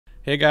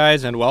Hey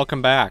guys, and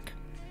welcome back.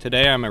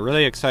 Today I'm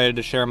really excited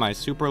to share my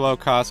super low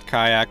cost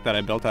kayak that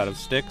I built out of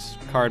sticks,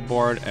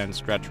 cardboard, and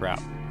stretch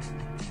wrap.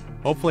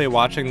 Hopefully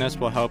watching this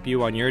will help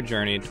you on your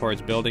journey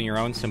towards building your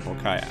own simple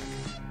kayak.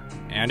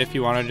 And if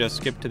you want to just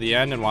skip to the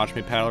end and watch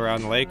me paddle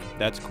around the lake,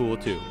 that's cool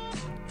too.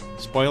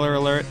 Spoiler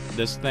alert,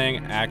 this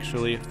thing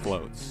actually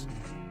floats.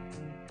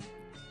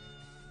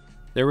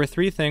 There were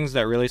three things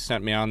that really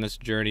sent me on this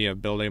journey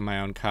of building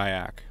my own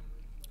kayak.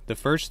 The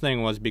first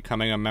thing was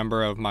becoming a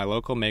member of my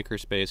local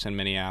makerspace in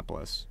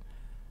Minneapolis.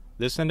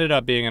 This ended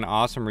up being an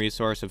awesome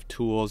resource of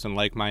tools and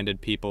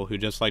like-minded people who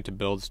just like to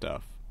build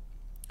stuff.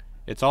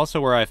 It's also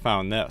where I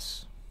found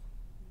this.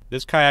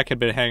 This kayak had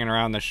been hanging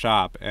around the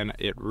shop, and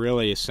it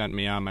really sent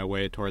me on my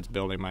way towards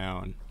building my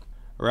own.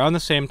 Around the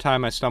same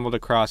time, I stumbled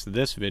across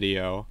this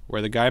video,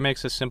 where the guy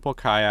makes a simple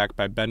kayak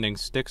by bending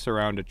sticks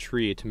around a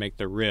tree to make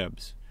the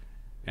ribs,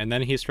 and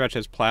then he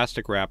stretches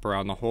plastic wrap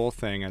around the whole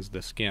thing as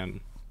the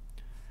skin.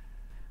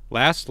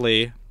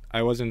 Lastly,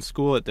 I was in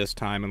school at this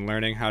time and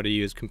learning how to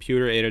use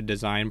computer-aided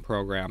design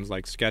programs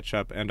like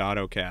SketchUp and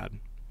AutoCAD.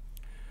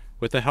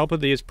 With the help of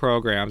these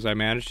programs, I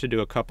managed to do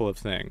a couple of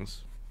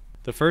things.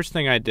 The first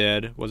thing I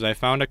did was I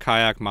found a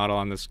kayak model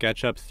on the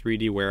SketchUp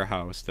 3D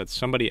warehouse that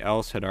somebody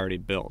else had already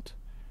built.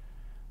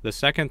 The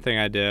second thing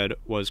I did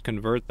was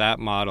convert that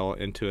model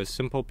into a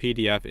simple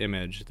PDF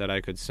image that I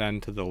could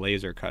send to the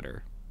laser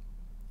cutter.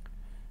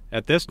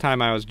 At this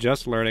time, I was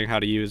just learning how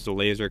to use the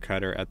laser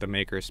cutter at the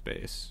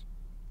makerspace.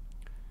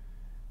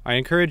 I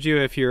encourage you,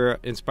 if you're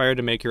inspired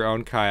to make your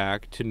own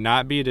kayak, to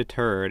not be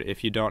deterred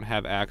if you don't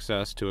have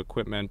access to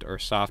equipment or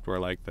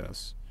software like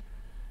this.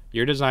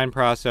 Your design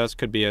process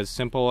could be as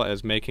simple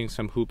as making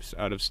some hoops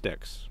out of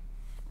sticks.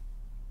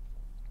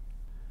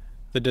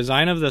 The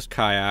design of this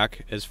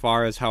kayak, as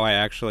far as how I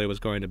actually was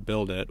going to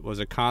build it, was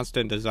a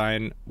constant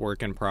design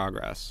work in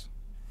progress.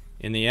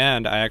 In the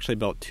end, I actually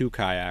built two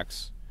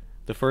kayaks,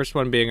 the first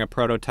one being a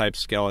prototype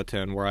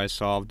skeleton where I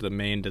solved the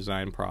main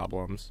design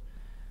problems,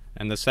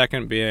 and the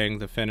second being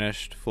the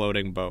finished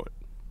floating boat,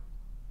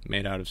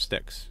 made out of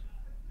sticks.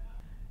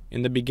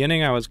 In the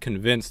beginning, I was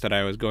convinced that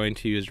I was going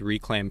to use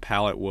reclaimed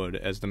pallet wood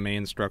as the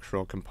main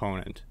structural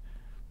component,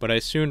 but I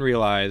soon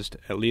realized,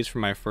 at least for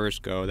my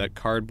first go, that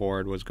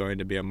cardboard was going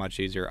to be a much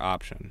easier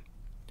option.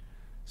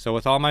 So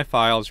with all my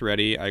files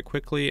ready, I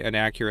quickly and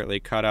accurately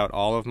cut out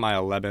all of my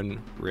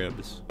 11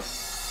 ribs.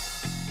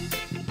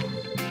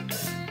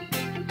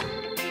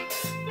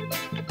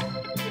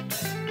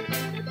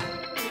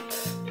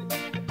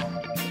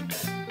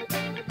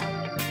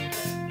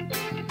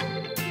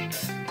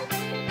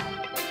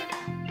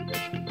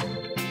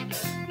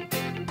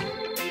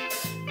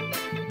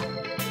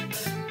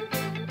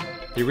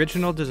 The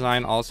original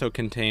design also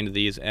contained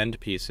these end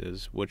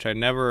pieces, which I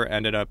never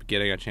ended up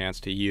getting a chance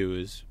to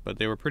use, but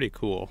they were pretty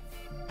cool.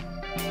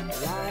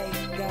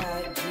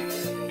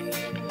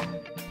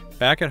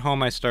 Back at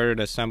home, I started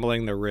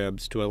assembling the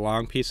ribs to a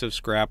long piece of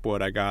scrap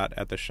wood I got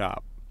at the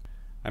shop.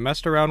 I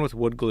messed around with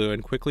wood glue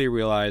and quickly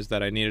realized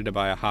that I needed to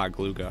buy a hot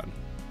glue gun.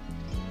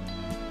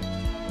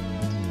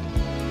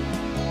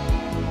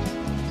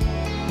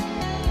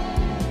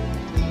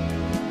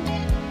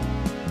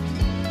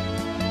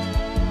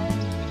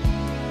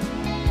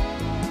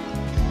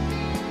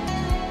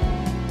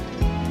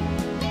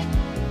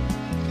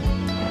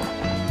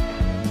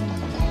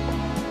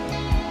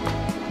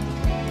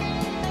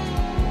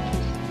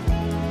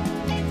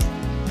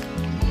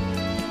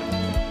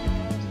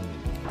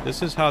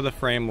 This is how the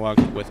frame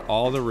looked with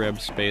all the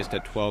ribs spaced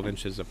at 12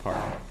 inches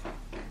apart.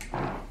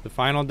 The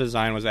final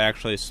design was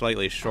actually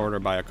slightly shorter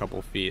by a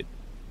couple feet,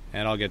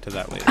 and I'll get to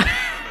that later.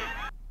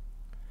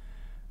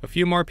 A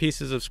few more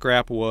pieces of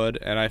scrap wood,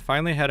 and I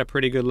finally had a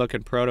pretty good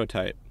looking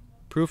prototype.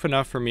 Proof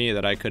enough for me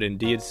that I could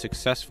indeed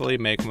successfully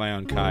make my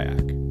own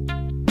kayak.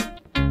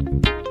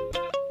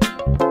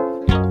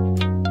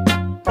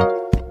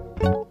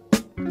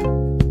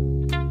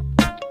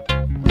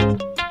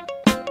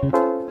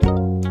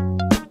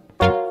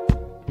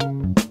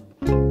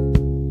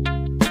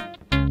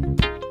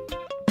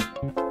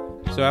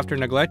 So after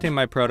neglecting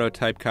my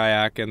prototype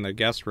kayak in the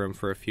guest room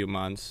for a few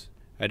months,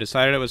 I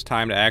decided it was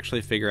time to actually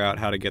figure out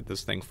how to get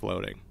this thing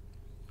floating.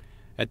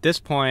 At this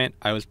point,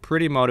 I was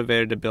pretty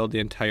motivated to build the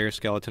entire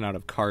skeleton out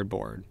of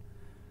cardboard.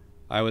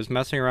 I was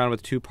messing around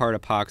with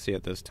 2-part epoxy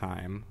at this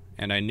time,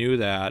 and I knew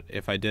that,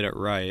 if I did it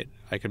right,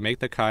 I could make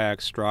the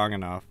kayak strong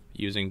enough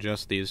using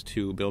just these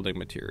two building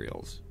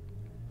materials.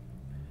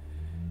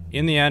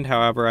 In the end,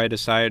 however, I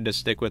decided to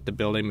stick with the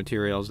building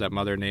materials that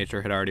Mother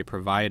Nature had already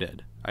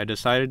provided. I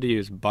decided to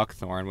use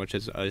buckthorn, which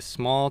is a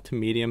small to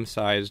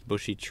medium-sized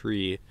bushy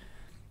tree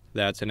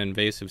that's an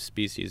invasive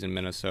species in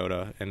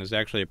Minnesota and is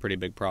actually a pretty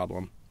big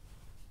problem.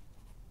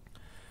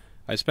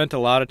 I spent a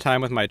lot of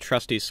time with my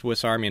trusty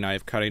Swiss Army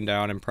knife cutting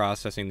down and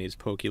processing these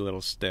pokey little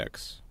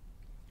sticks.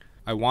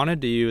 I wanted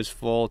to use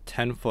full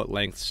 10-foot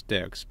length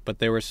sticks, but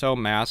they were so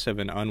massive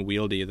and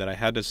unwieldy that I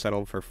had to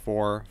settle for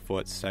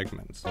 4-foot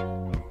segments.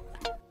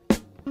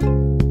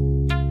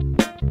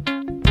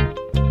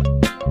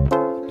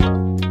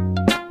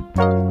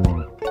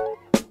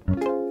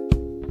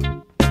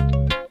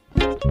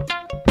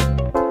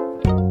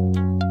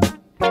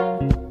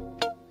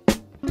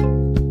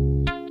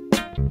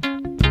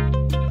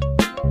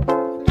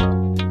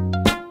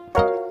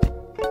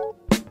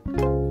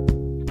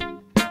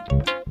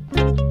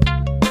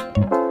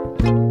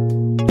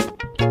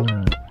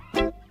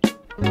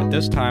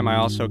 This time I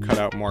also cut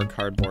out more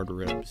cardboard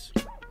ribs.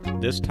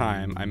 This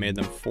time I made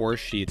them 4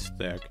 sheets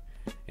thick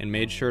and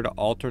made sure to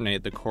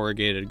alternate the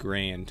corrugated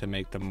grain to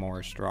make them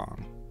more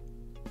strong.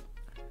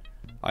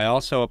 I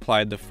also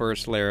applied the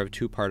first layer of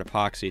 2-part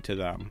epoxy to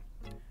them.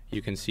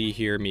 You can see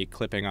here me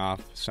clipping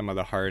off some of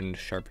the hardened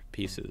sharp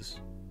pieces.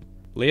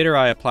 Later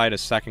I applied a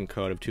second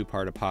coat of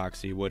 2-part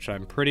epoxy, which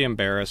I'm pretty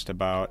embarrassed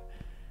about,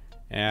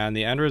 and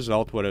the end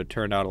result would have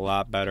turned out a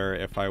lot better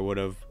if I would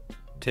have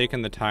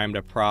taken the time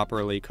to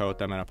properly coat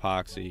them in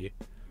epoxy.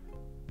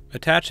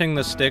 Attaching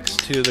the sticks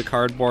to the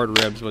cardboard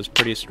ribs was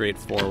pretty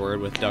straightforward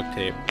with duct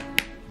tape.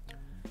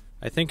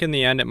 I think in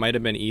the end it might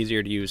have been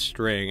easier to use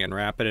string and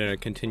wrap it in a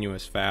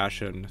continuous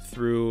fashion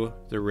through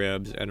the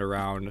ribs and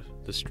around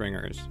the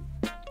stringers.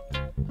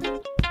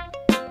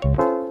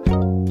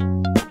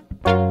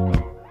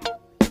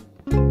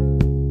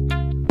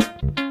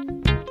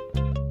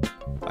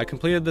 I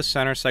completed the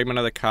center segment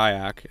of the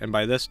kayak, and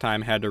by this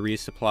time had to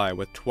resupply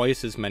with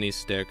twice as many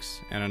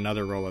sticks and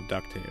another roll of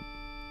duct tape.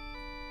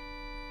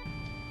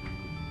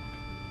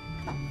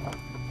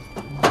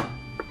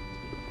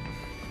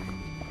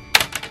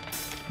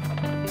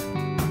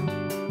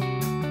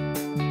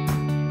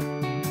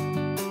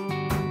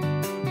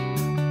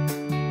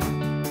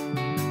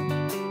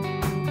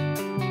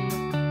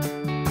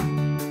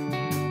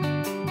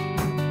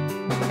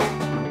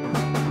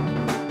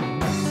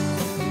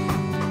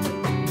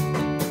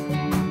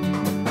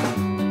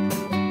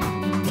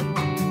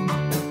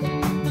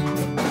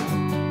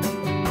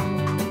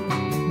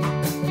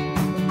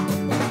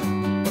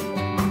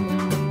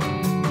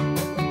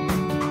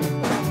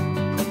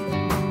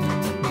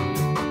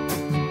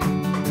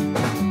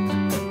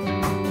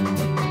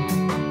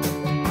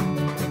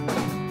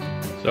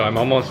 So I'm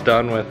almost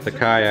done with the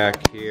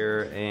kayak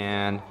here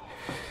and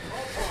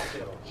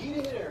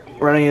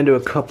running into a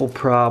couple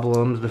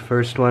problems. The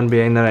first one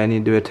being that I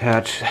need to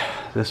attach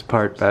this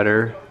part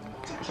better.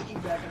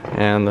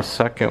 And the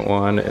second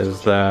one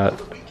is that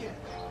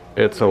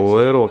it's a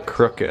little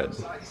crooked.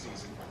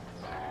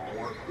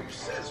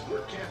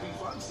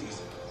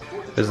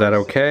 Is that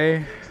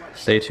okay?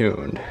 Stay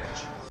tuned.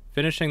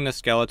 Finishing the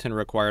skeleton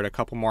required a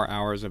couple more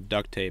hours of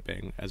duct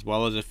taping, as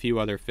well as a few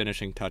other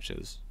finishing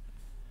touches.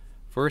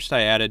 First,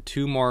 I added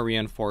 2 more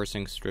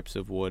reinforcing strips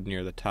of wood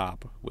near the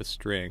top with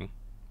string.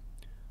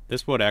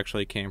 This wood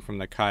actually came from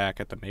the kayak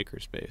at the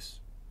makerspace.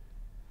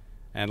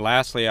 And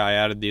lastly, I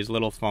added these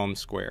little foam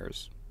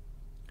squares.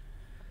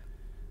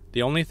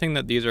 The only thing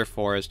that these are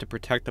for is to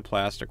protect the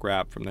plastic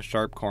wrap from the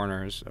sharp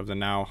corners of the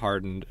now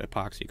hardened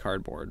epoxy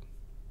cardboard.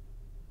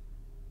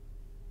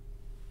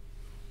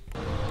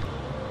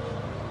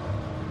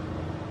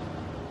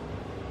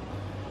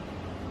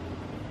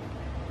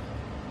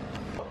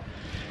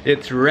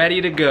 It's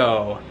ready to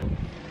go.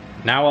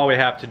 Now all we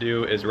have to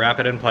do is wrap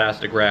it in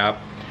plastic wrap,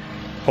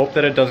 hope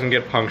that it doesn't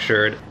get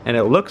punctured, and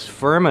it looks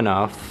firm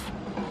enough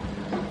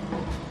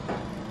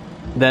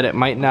that it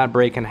might not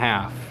break in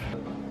half.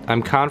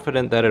 I'm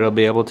confident that it'll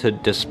be able to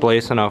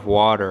displace enough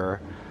water,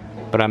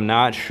 but I'm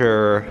not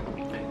sure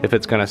if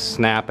it's gonna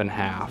snap in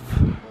half.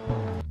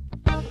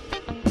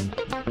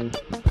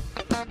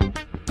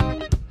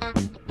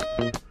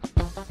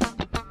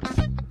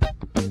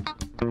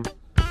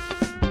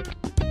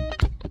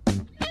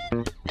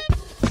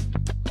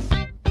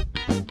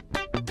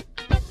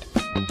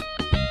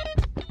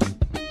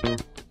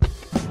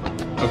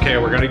 Okay,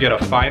 we're gonna get a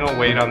final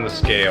weight on the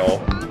scale.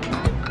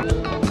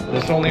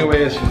 This only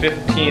weighs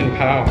 15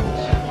 pounds.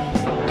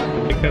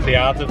 I think that the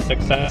odds of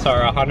success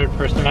are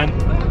 100%.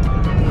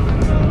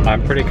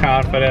 I'm pretty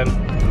confident.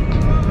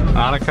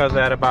 Annika's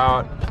at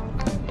about,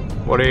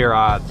 what are your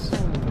odds? I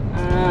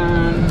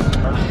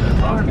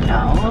don't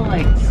know,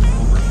 like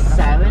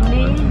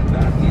 70?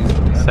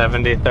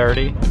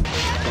 70-30?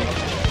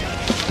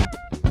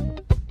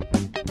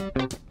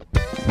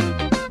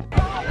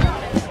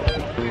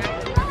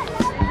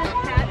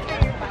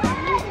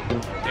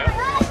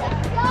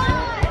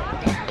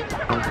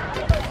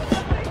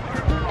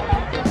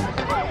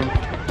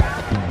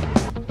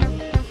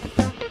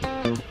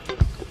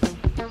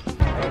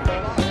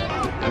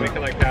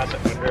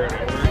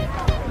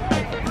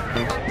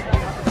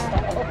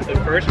 The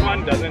first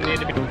one doesn't need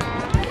to be. You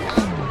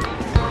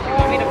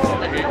want me to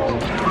pull it in?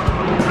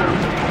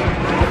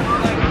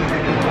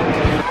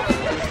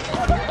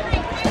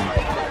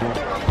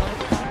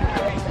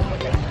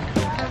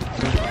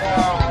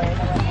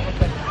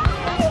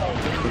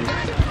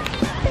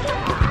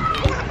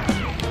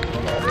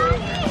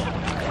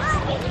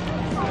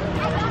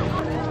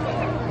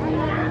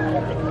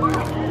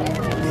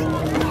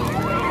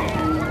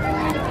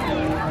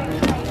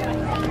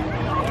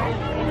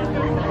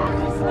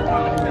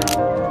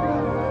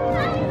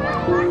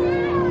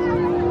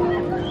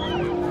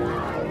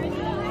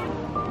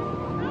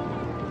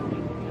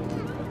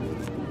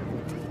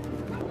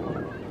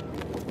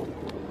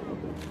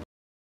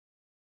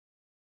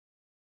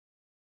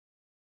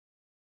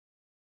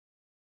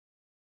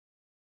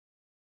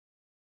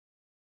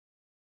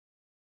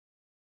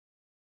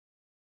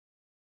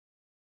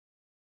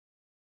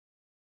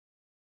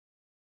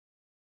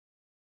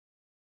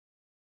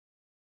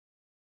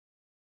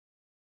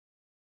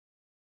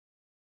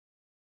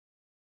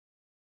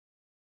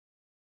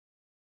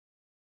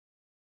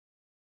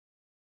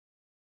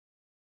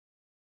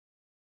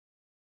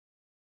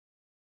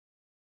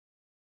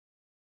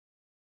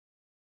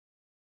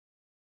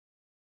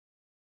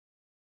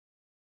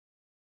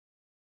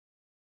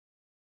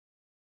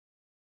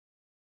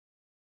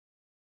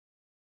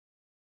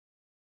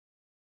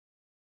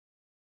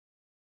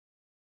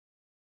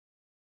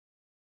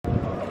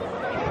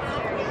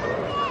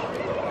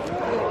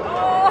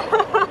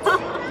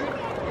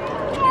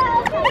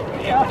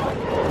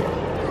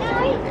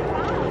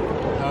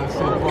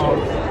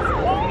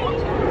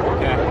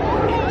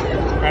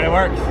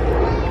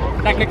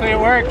 Technically it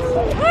works.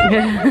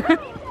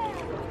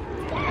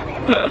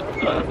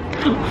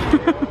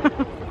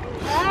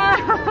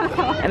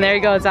 And there he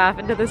goes off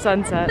into the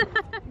sunset.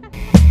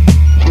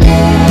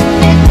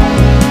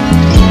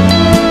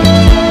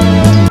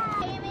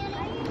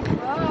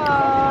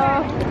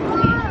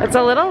 It's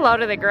a little low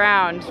to the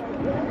ground. It's a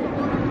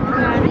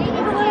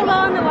little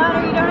low in the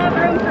water. You don't have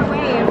room for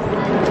waves.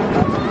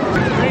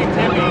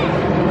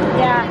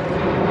 Yeah.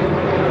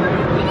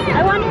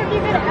 I wonder if you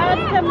could add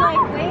some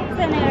like weights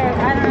in it, or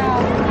I don't know.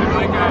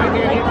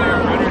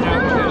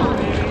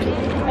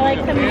 Or like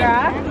some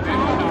rocks.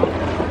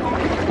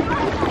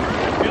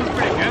 Feels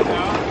pretty good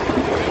though.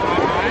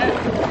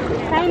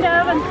 Kind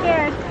of. I'm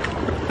scared.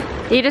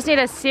 You just need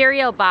a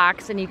cereal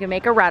box and you can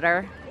make a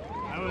rudder.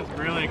 I was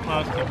really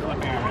close to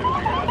flipping it.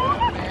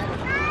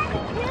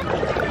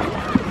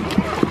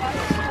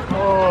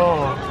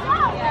 Oh.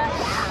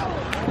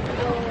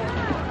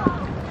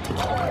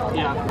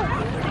 Yeah.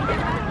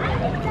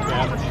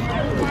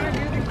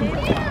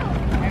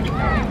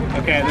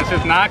 Okay, this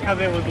is not because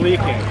it was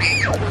leaking.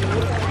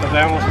 Because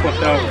I almost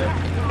flipped over.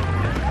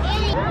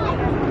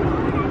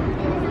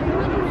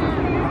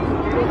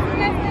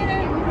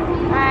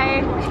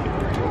 Hi.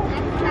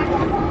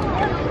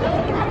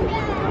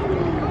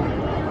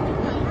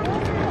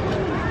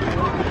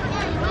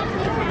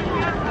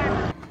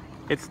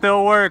 It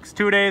still works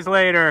 2 days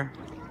later.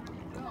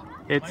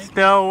 It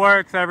still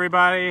works,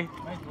 everybody.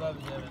 Mike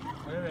loves Evan.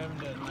 Whatever Evan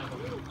does, Michael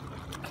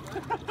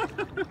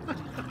does.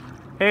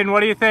 Hayden, what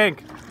do you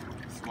think?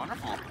 It's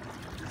wonderful.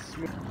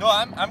 No,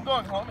 I'm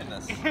going home in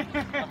this.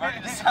 I've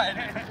already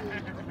decided.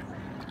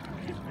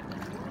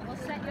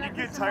 You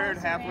get tired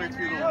halfway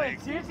through the lake.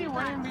 It seriously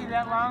wouldn't be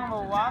that long of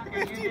a walk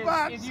if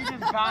you just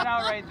got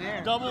out right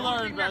there. Double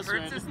our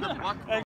investment.